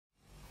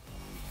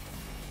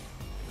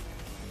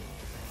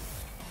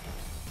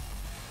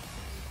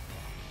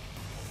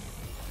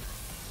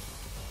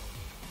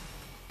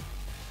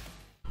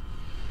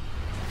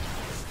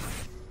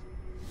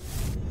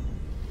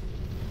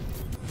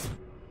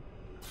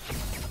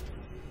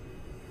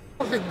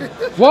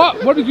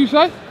What? What did you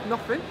say?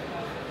 Nothing.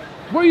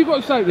 What you got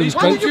to say to He's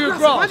called you a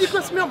grass. Why did you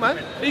grass me up,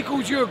 man? He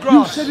called you a grass.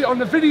 You said it on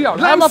the video.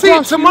 Let him see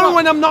it tomorrow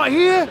when I'm not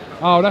here.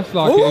 Oh, that's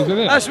like it, isn't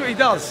it? That's what he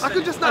does. I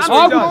could just not.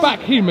 I would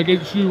back him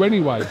against you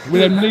anyway, with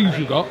them knees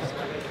you got.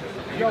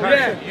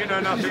 Yeah. You know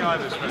nothing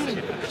either,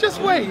 Just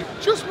wait.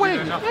 Just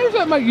wait. How does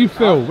that make you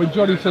feel when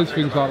Johnny says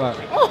things like that?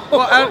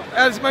 Well, how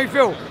does it make you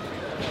feel?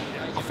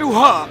 I feel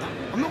hurt.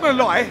 I'm not going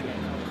to lie.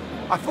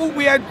 I thought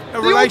we had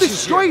a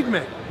relationship.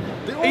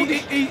 They all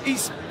destroyed me.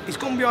 He's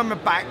gone behind my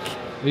back.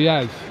 He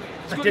has.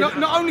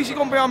 Not only has he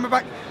gone behind my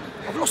back,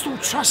 I've lost all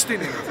trust in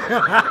him.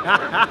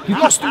 I've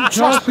lost all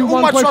trust.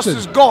 All my trust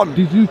is gone.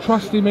 Did you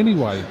trust him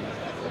anyway?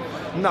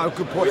 No,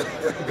 good point.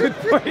 Good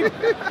point.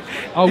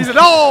 Oh, he's a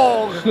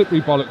dog.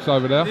 Slippery bollocks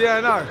over there. Yeah,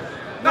 no.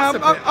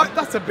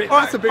 That's a bit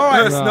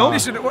personal. No.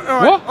 Listen, all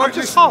right, what? I'm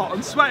just hot.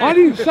 I'm sweating. I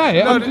didn't say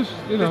it. No, I'm just,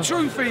 you know. The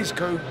truth is,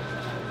 Koo.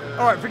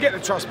 All right, forget the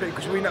trust bit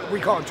because we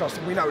can't trust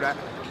him. We know that.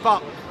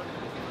 But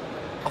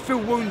I feel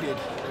wounded.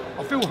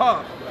 I feel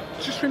hurt.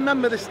 Just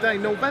remember this day.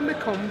 November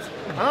comes,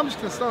 and I'm just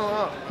gonna start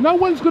up. No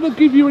one's gonna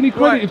give you any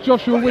credit if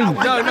Joshua wins.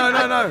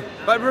 No.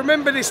 But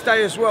remember this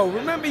day as well.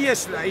 Remember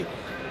yesterday,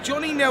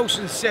 Johnny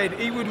Nelson said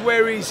he would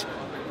wear his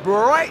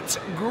bright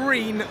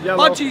green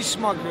budgie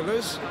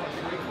smugglers.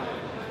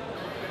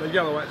 They're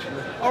yellow,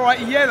 actually. All right,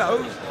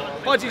 yellow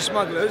budgie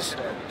smugglers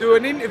do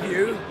an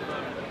interview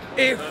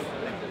if.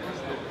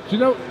 Do you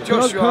know?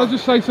 Can I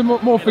just say some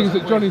more things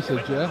that Johnny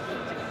said? Yeah.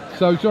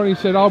 So Johnny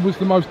said I was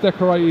the most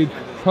decorated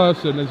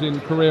person, as in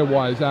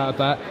career-wise, out of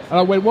that. And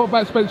I went, what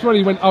about Spencer? And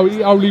he went, oh,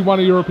 he only won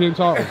a European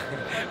title.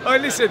 I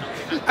listened.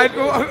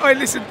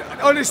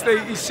 Honestly,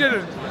 he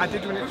shouldn't. I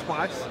did win it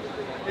twice.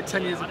 It's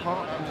 10 years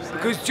apart.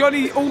 Because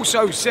Johnny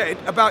also said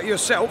about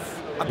yourself,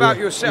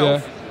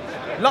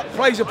 luck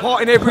plays a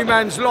part in every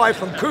man's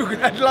life, and KUGAN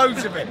had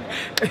loads of it.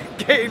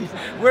 Getting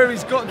where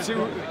he's got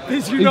to.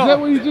 Did you not? Is that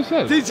what you just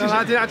said? No,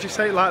 I didn't actually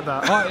say it like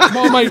that.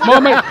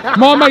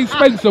 My mate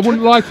Spencer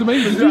wouldn't lie to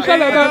me. Did you say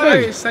that about me? I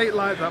didn't say it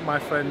like that, my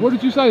friend. What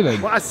did you say then?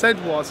 What I said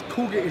was,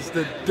 KUGAN is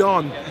the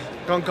Don.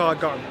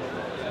 Gone.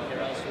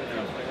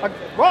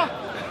 What?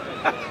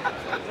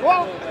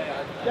 What?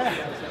 Yeah.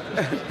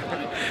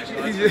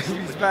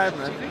 He's bad,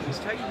 man.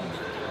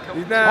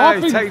 I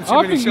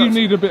think you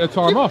need a bit of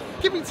time off.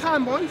 Give me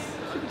time, boys.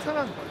 Give me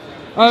time.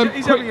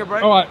 He's having a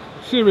break. All right,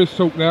 serious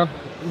talk now.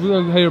 We're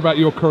going to hear about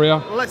your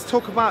career. Let's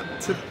talk about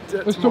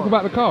Let's talk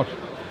about the card.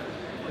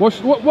 What's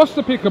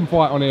the pick and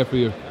fight on here for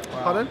you?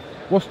 Pardon?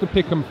 What's the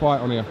pick and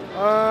fight on here?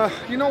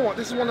 You know what?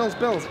 This is one of those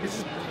bills.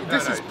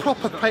 This is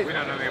proper pay. We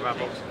don't know anything about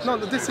boxing. No,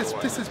 this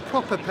is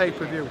proper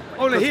pay-per-view. I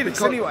want to hear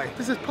this anyway.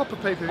 This is proper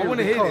pay-per-view. I want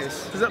to hear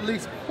this. There's at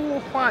least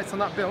 4 fights on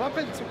that bill. I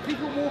bet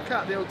people walk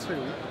out the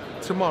O2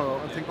 tomorrow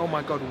and think, oh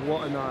my God,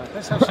 what a night.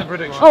 Let's have some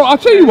predictions. Oh, I'll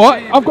tell you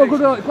what. I've got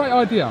a great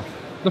idea.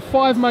 The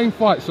 5 main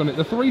fights on it,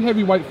 the 3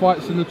 heavyweight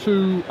fights and the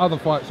 2 other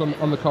fights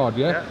on the card,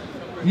 yeah?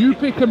 You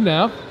pick them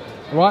now,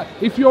 right?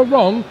 If you're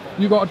wrong,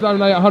 you've got to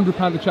donate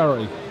 £100 to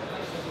charity.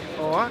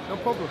 Alright, no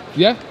problem.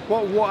 Yeah?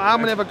 How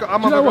many have I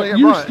got? Do you know what?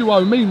 You still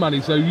owe me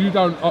money, so you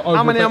don't.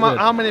 How many have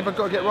I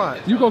got to get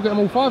right? You've got to get them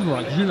all 5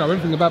 right, because you know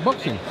everything about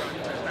boxing.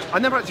 I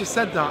never actually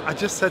said that. I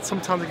just said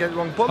sometimes I get it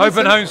wrong. But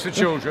Open homes for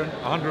children,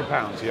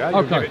 £100. Yeah,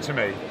 you'll give it to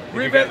me.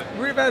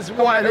 Rivas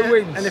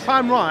wins. And if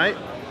I'm right,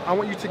 I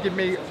want you to give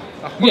me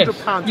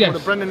 £100 for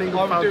the Brendan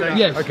Ingle Foundation.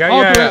 Yes. Okay,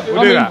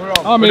 we'll do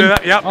that. I'm in.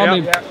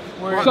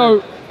 Yep.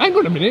 So, hang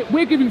on a minute.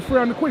 We're giving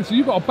 300 quid, so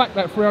you've got to back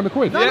that 300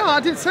 quid. No, I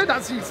didn't say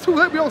that. It's too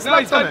late. We all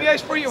slept on it. Yeah,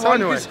 it's 3 to 1. So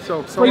anyway,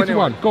 3 to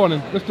 1. Go on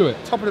then. Let's do it.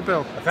 Top of the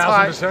bill.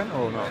 1,000%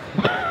 or not?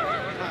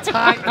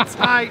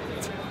 Tight,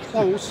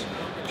 close,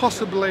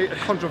 possibly a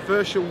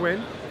controversial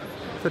win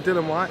for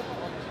Dylan White.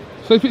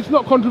 So if it's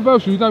not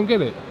controversial, you don't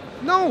get it?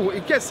 No,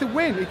 it gets a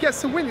win. It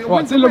gets a win.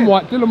 Right, Dylan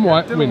White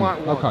win.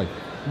 White won. Okay,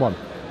 1.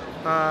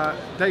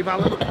 Dave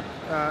Allen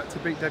to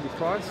beat David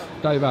Price.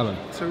 Dave Allen.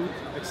 2.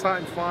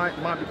 Exciting fight.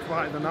 Might be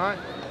fighting the night.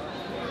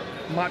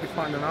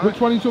 Which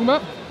one are you talking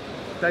about?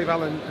 Dave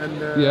Allen and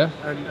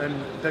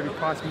David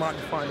Price might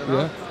be fighting the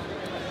night.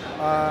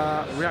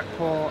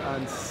 Riakpo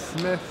and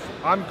Smith.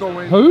 I'm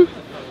going. Who?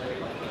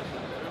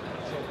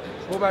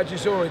 What about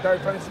Gisori?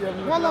 Don't fancy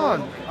having Well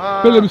on.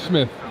 Philip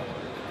Smith.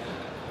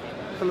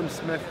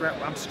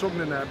 I'm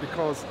struggling there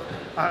because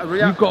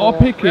you've got to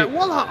pick it.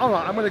 Well, all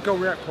right, I'm going to go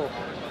Riakpo.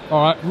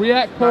 All right,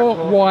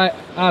 Riakpo, White,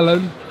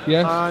 Allen,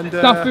 yes, and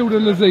Duffield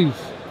and Aziz.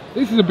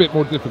 This is a bit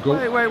more difficult.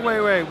 Wait.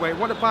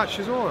 What about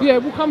Chisora? Yeah,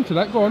 we'll come to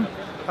that. Go on.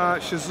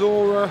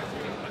 Chisora.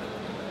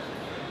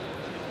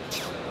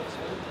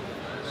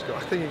 I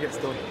think he gets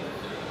done.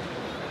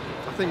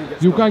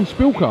 You're going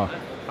Spilker?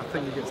 I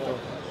think he gets done.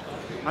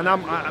 And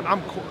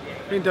I'm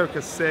being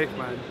Derek safe,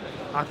 man.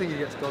 I think he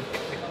gets done.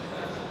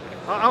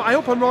 I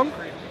hope I'm wrong.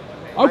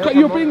 Okay,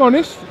 you're being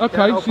honest.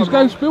 Okay, so he's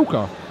going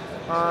Spilker.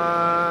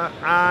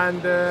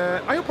 And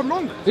I hope I'm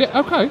wrong. Yeah,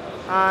 okay.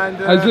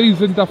 And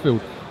Aziz and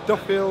Duffield.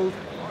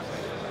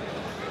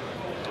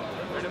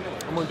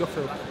 I'm on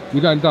Duffield.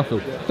 You're going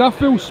Duffield. Yeah.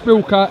 Duffield,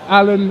 Spilker,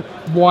 Allen,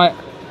 White,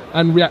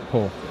 and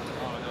Riakpo.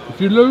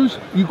 If you lose,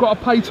 you've got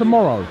to pay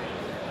tomorrow.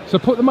 So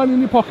put the money in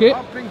your pocket.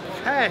 I'll bring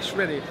cash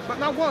ready, but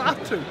now I won't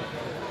have to.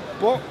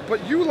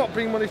 But you lot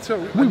bring money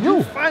too. We will.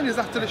 You find us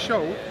after the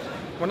show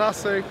when I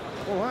say,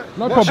 all right.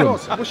 No what's problem.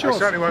 Yours? What's I yours?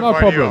 certainly won't No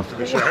find you problem. after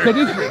the show. So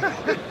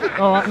this,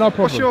 all right, no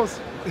problem. What's yours?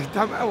 It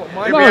don't matter what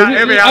mine No, is.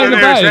 He'll be it out ain't of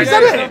about there. it. Is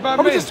that it? about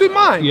Are we me. just doing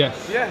mine?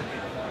 Yes. Yeah.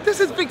 This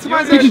is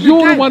victimisation. Because you're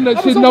the again. one that I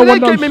said was no over one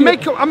there knows getting me shit.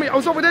 makeup. I mean, I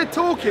was over there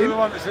talking. You're the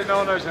one that said no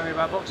one knows anything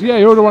about boxing. Yeah,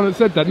 you're the one that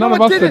said that. None No,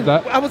 of I us didn't.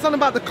 said that. I was on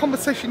about the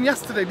conversation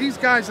yesterday. These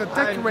guys are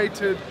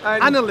decorated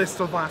and- analysts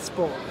of our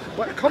sport.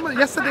 But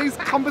yesterday's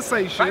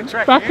conversation.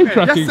 Back and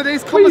tracking.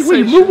 Yesterday's What are you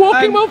conversation-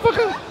 moonwalking, and-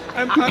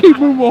 motherfucker? You keep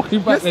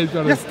moonwalking back there,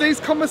 Johnny. Yesterday's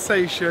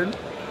conversation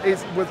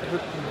was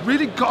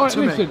really got All right, to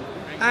me. listen.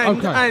 And,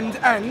 Okay.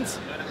 and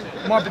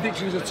my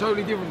predictions are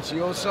totally different to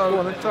yours, so... Go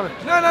on then, tell it.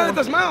 No, it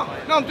doesn't matter.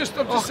 No, I'm just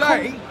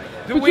saying...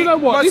 that But you know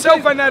what? This Myself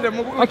ain't- and Adam...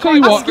 I'll tell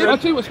you what. Ask him. I'll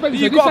tell you what, Spencer.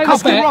 You've This got ain't to a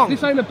ask him bet. wrong.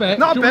 This ain't a bet.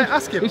 Not a Do you bet,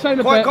 want- ask him. This ain't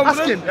a Quite bet.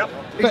 confident. Ask him.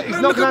 But He's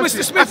Look not at gonna Mr.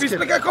 answer. Smith. Ask him.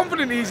 Look how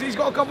confident he is. He's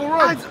got a couple of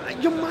rods.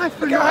 You're my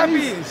friend. Look how happy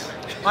he is.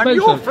 I'm Spencer,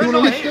 your do you friend, want to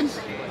not listen? his.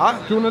 Huh?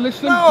 Do you want to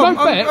listen? No, No I'm-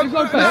 bet. There's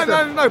no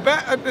bet. No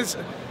bet.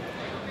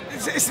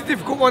 It's a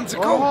difficult one to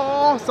call.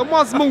 Oh,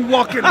 someone's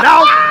moonwalking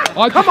now.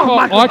 I just Come on,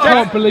 can't. Michael. I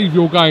can't believe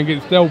you're going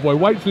against Del Boy.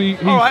 Wait till he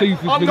All right, sees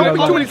this I'm video. not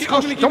live. doing it.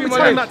 I'm gonna give Don't you be my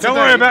telling name. that Don't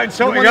today. worry about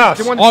insulting us.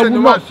 Do you want I to send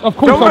will the not. right- Of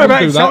course, Don't I worry wouldn't about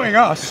do that. insulting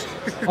us.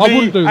 I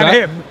wouldn't do and that.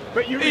 him.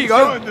 But you Here you go.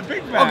 insulted the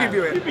big man. I'll give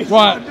you it.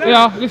 Right.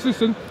 Yeah. Let's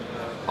listen.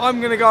 I'm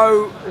going to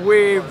go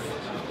with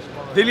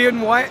Dillian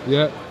White,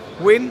 Yeah.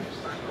 win.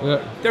 Yeah.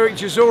 Derek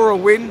Chisora,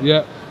 win.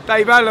 Yeah.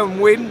 Dave Allen,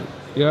 win.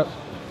 Yeah.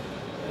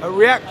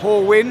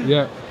 Riakporhe, win.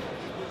 Yeah.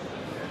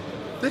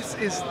 This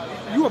is.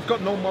 You have got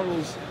no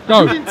morals.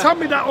 Go. You didn't tell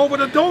me that over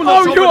the donuts.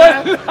 Oh, over you're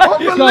there. Go.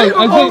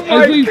 Unbelievable.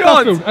 As he's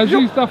God. Duffield. As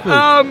he's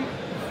Duffield.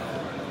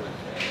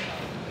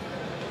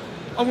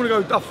 I'm going to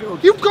go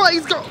Duffield. You've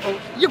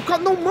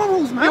got no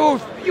morals, man.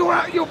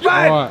 You're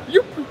bad. All right.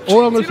 You,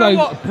 All I'm going Do to you say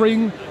know is what?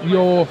 bring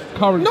your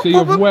currency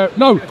No of problem. where.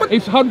 No,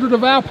 it's 100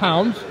 of our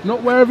pounds,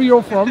 not wherever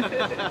you're from.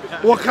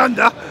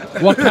 Wakanda.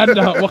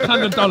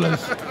 Wakanda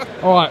dollars.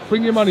 All right,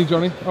 bring your money,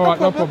 Johnny. All right,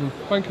 no problem.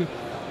 Thank you.